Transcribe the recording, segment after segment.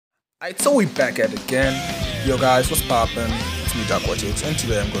Alright, so we back at it again. Yo guys, what's poppin'? It's me, Modloader, and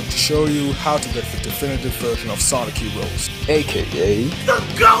today I'm going to show you how to get the definitive version of Sonic Heroes, aka the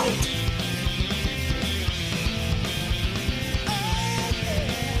GOAT!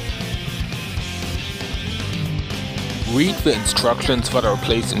 Read the instructions that are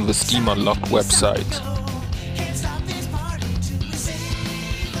placed in the Steam Unlocked website.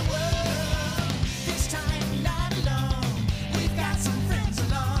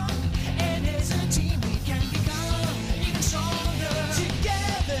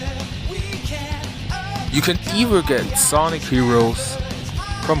 You can either get Sonic Heroes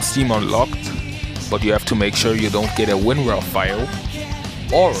from Steam Unlocked, but you have to make sure you don't get a WinRAR file,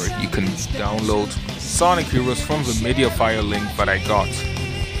 or you can download Sonic Heroes from the media file link that I got.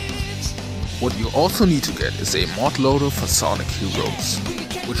 What you also need to get is a Modloader for Sonic Heroes,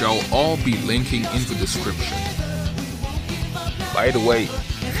 which I'll all be linking in the description. By the way,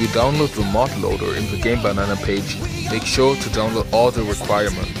 if you download the Modloader in the Game Banana page, make sure to download all the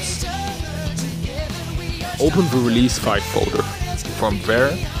requirements. Open the release 5 folder. From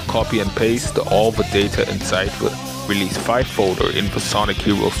there, copy and paste all the data inside the release 5 folder in the Sonic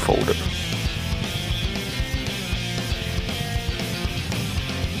Heroes folder.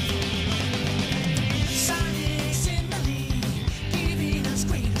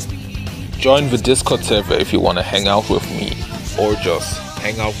 Join the Discord server if you want to hang out with me, or just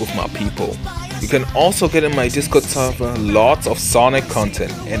hang out with my people. You can also get in my Discord server lots of Sonic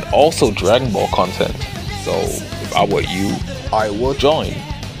content and also Dragon Ball content. So, if I were you, I would join.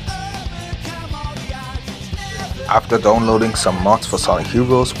 After downloading some mods for Sonic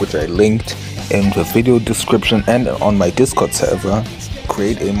Heroes, which I linked in the video description and on my Discord server,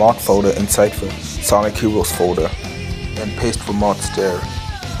 create a mod folder inside the Sonic Heroes folder and paste the mods there.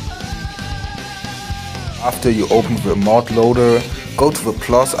 After you open the Modloader, go to the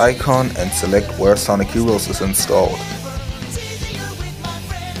plus icon and select where Sonic Heroes is installed.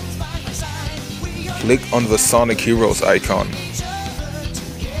 Click on the Sonic Heroes icon.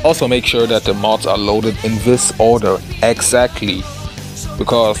 Also make sure that the mods are loaded in this order exactly,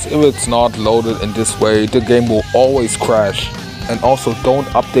 because if it's not loaded in this way, the game will always crash. And also don't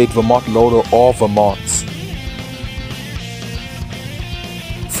update the Modloader or the mods.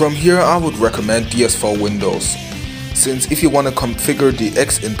 From here I would recommend DS4 Windows, since if you want to configure the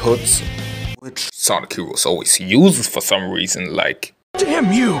X inputs, which Sonic Heroes always uses for some reason, like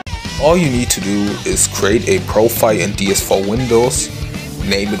damn you! All you need to do is create a profile in DS4 Windows,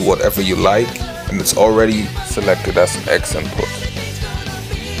 name it whatever you like, and it's already selected as an X input.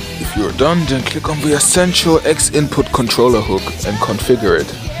 If you're done, then click on the essential X input controller hook and configure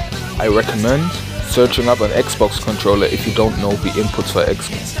it. I recommend searching up an Xbox controller if you don't know the inputs for X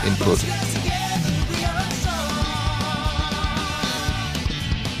input.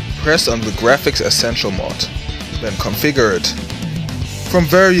 Press on the Graphics Essential mod, then configure it. From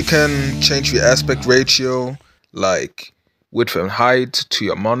there you can change the aspect ratio, like width and height, to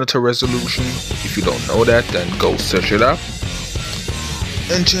your monitor resolution. If you don't know that, then go search it up.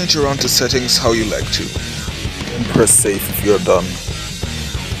 And change around the settings how you like to. And press save if you're done.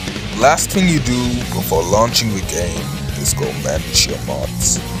 Last thing you do before launching the game is go manage your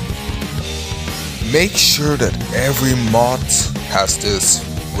mods. Make sure that every mod has this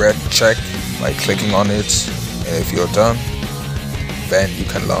red check by clicking on it, and if you're done, then you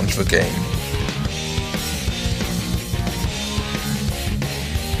can launch the game.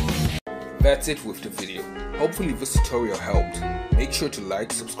 That's it with the video. Hopefully this tutorial helped. Make sure to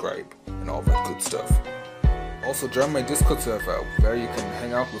like, subscribe, and all that good stuff. Also join my Discord server where you can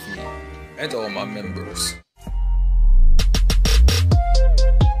hang out with me and all my members.